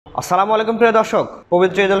আসসালামু আলাইকুম প্রিয় দর্শক,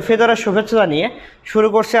 পবিত্র ঈদ উল ফিতরের শুভেচ্ছা জানিয়ে শুরু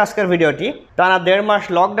করছে আজকের ভিডিওটি। টানা 1.5 মাস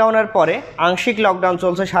লকডাউনের পরে আংশিক লকডাউন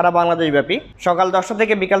চলছে সারা বাংলাদেশ ব্যাপী। সকাল 10টা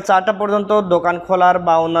থেকে বিকাল 4টা পর্যন্ত দোকান খোলার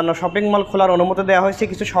বা অন্যান্য শপিং মল খোলার অনুমতি দেওয়া হয়েছে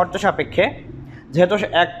কিছু শর্ত সাপেক্ষে। যেহেতু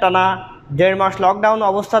একটানা 1.5 মাস লকডাউন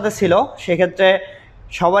অবস্থাতে ছিল, সেক্ষেত্রে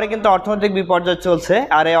সবারই কিন্তু অর্থনৈতিক বিপর্যয় চলছে।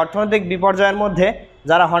 আর এই অর্থনৈতিক বিপর্যয়ের মধ্যে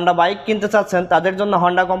যারা হন্ডা বাইক কিনতে চাচ্ছেন তাদের জন্য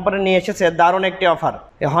হন্ডা কোম্পানি নিয়ে এসেছে দারুণ একটি অফার।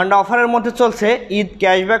 এই হন্ডা অফারের মধ্যে চলছে ঈদ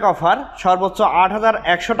ক্যাশব্যাক অফার। সর্বোচ্চ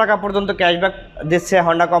 8,100 টাকা পর্যন্ত ক্যাশব্যাক দিচ্ছে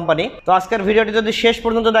হন্ডা কোম্পানি। তো আজকের ভিডিওটি যদি শেষ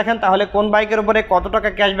পর্যন্ত দেখেন তাহলে কোন বাইকের উপরে কত টাকা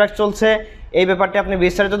ক্যাশব্যাক চলছে এই ব্যাপারটি আপনি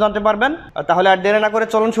বিস্তারিত জানতে পারবেন। তাহলে আর দেরি না করে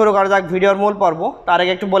চলুন শুরু করা যাক ভিডিওর মূল পর্ব। তার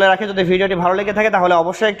আগে একটু বলে রাখি, যদি ভিডিওটি ভালো লেগে থাকে তাহলে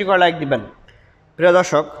অবশ্যই একটি করে লাইক দিবেন। প্রিয়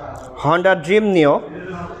দর্শক, হন্ডা ড্রিম নিও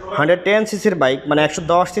 110 সিসির বাইক, মানে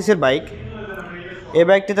 110 সিসির বাইক। এই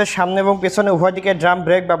বাইকটিতে সামনে এবং পেছনে উভয় দিকে ড্রাম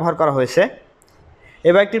ব্রেক ব্যবহার করা হয়েছে।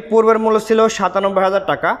 এই বাইকটির পূর্বের মূল্য ছিল 97,000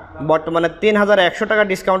 টাকা, বর্তমানে 3,100 টাকা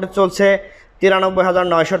ডিসকাউন্টে চলছে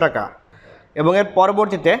 93,900 টাকা। এবং এর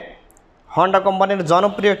পরবর্তীতে হন্ডা কোম্পানির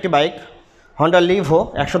জনপ্রিয় একটি বাইক হন্ডা লিভো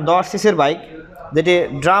 110 সিসির বাইক, যেটি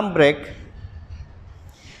ড্রাম ব্রেক।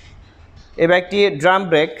 এই বাইকটি ড্রাম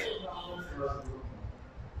ব্রেক।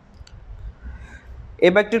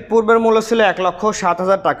 এই বাইকটির পূর্বের মূল্য ছিল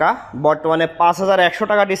 1,07,000 টাকা, বর্তমানে 5,100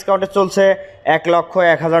 টাকা ডিসকাউন্টে চলছে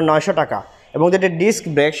 1,01,900 টাকা। এবং যেটি ডিস্ক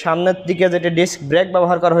ব্রেক, সামনের দিকে যেটি ডিস্ক ব্রেক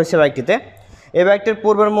ব্যবহার করা হয়েছে বাইকটিতে, এই বাইকটির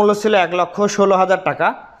পূর্বের মূল্য ছিল 1,16,000 টাকা,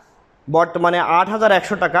 বর্তমানে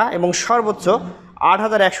 8,100 টাকা এবং সর্বোচ্চ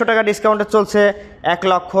 8,100 টাকা ডিসকাউন্টে চলছে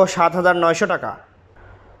 1,07,900 টাকা।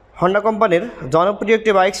 হন্ডা কোম্পানির জনপ্রিয়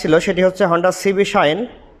একটি বাইক ছিল, সেটি হচ্ছে হন্ডা সিবি শাইন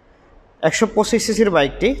 125 সিসির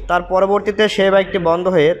বাইকটি। তার পরবর্তীতে সেই বাইকটি বন্ধ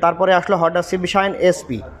হয়ে তারপরে আসলো হন্ডা সিবি শাইন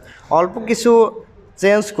এসপি। অল্প কিছু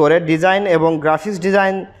চেঞ্জ করে ডিজাইন এবং গ্রাফিক্স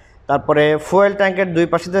ডিজাইন, তারপরে ফুয়েল ট্যাঙ্কের দুই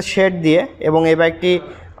পাশেতে শেড দিয়ে এবং এই বাইকটি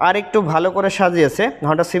আরেকটু ভালো করে সাজিয়েছে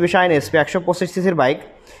হন্ডা সিবি শাইন এসপি 125 সিসির বাইক।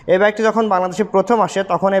 এই বাইকটি যখন বাংলাদেশে প্রথম আসে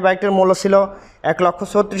তখন এই বাইকটির মূল্য ছিল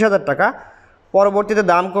 1,36,000 টাকা। পরবর্তীতে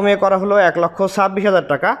দাম কমিয়ে করা হলো 1,26,000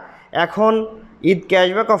 টাকা। এখন ঈদ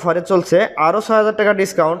ক্যাশব্যাক অফারে চলছে আরও 6,000 টাকা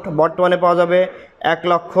ডিসকাউন্ট, বর্তমানে পাওয়া যাবে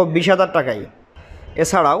 1,20,000 টাকায়।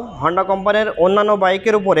 এছাড়াও হন্ডা কোম্পানির অন্যান্য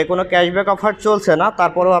বাইকের উপরে কোনো ক্যাশব্যাক অফার চলছে না,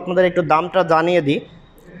 তারপরেও আপনাদের একটু দামটা জানিয়ে দিই।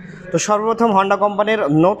 তো সর্বপ্রথম হন্ডা কোম্পানির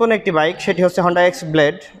নতুন একটি বাইক, সেটি হচ্ছে হন্ডা এক্স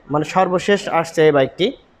ব্লেড, মানে সর্বশেষ আসছে এই বাইকটি,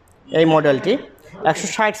 এই মডেলটি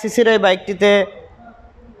 160 সিসির। এই বাইকটিতে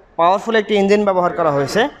পাওয়ারফুল একটি ইঞ্জিন ব্যবহার করা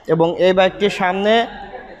হয়েছে এবং এই বাইকটির সামনে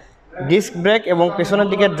ডিস্ক ব্রেক এবং পেছনের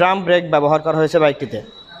দিকে ড্রাম ব্রেক ব্যবহার করা হয়েছে বাইকটিতে।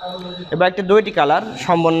 এই বাইকটি দুইটি কালার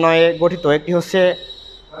সমন্বয়ে গঠিত, একটি হচ্ছে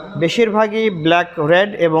বেশিরভাগই ব্ল্যাক রেড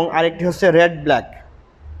এবং আরেকটি হচ্ছে রেড ব্ল্যাক।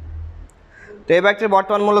 তো এই বাইকটির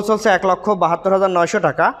বর্তমান মূল্য চলছে 1,72,900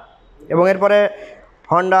 টাকা। এবং এরপরে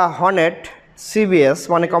হন্ডা হর্নেট সিবিএস,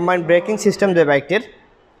 মানে কম্বাইন্ড ব্রেকিং সিস্টেম যে বাইকটির,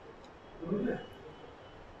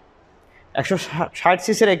 160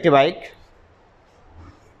 সিসির একটি বাইক।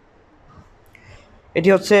 এটি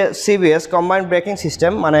হচ্ছে সিবিএস কম্বাইন্ড ব্রেকিং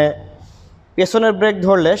সিস্টেম, মানে পেছনের ব্রেক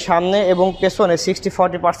ধরলে সামনে এবং পেছনে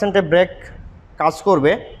 60-40% ব্রেক কাজ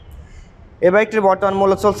করবে। এই বাইকটির বর্তমান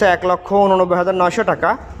মূল্য চলছে 1,89,900 টাকা।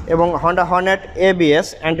 এবং Honda Hornet ABS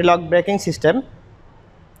anti-lock braking system,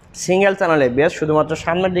 single channel ABS, শুধুমাত্র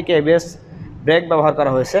সামনের দিকে এবিএস ব্রেক ব্যবহার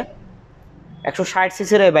করা হয়েছে, 160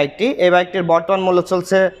 সিসির এই বাইকটি। এই বাইকটির বর্তমান মূল্য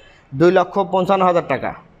চলছে 2,55,000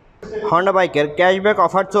 টাকা। হন্ডা বাইকের ক্যাশব্যাক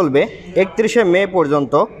অফার চলবে 31শে মে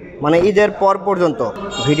পর্যন্ত, মানে ঈদের পর পর্যন্ত।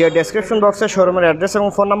 ভিডিও ডেসক্রিপশন বক্সে শোরুমের অ্যাড্রেস এবং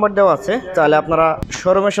ফোন নাম্বার দেওয়া আছে, তাহলে আপনারা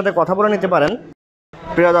শোরুমের সাথে কথা বলে নিতে পারেন।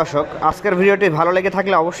 প্রিয় দর্শক, আজকের ভিডিওটি ভালো লেগে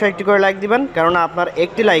থাকলে অবশ্যই একটি করে লাইক দিবেন, কেননা আপনার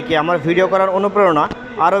একটি লাইকে আমার ভিডিও করার অনুপ্রেরণা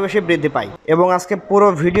আরও বেশি বৃদ্ধি পায়। এবং আজকে পুরো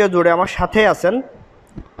ভিডিও জুড়ে আমার সাথেই আছেন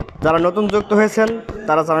যারা নতুন যুক্ত হয়েছেন,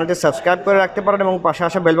 তারা চ্যানেলটি সাবস্ক্রাইব করে রাখতে পারেন এবং পাশে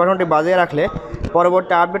আসা বেল বাটনটি বাজিয়ে রাখলে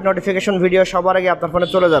পরবর্তী আপডেট নোটিফিকেশন ভিডিও সবার আগে আপনার ফোনে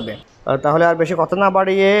চলে যাবে। তাহলে আর বেশি কথা না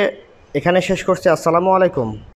বাড়িয়ে এখানে শেষ করছি। আসসালামু আলাইকুম।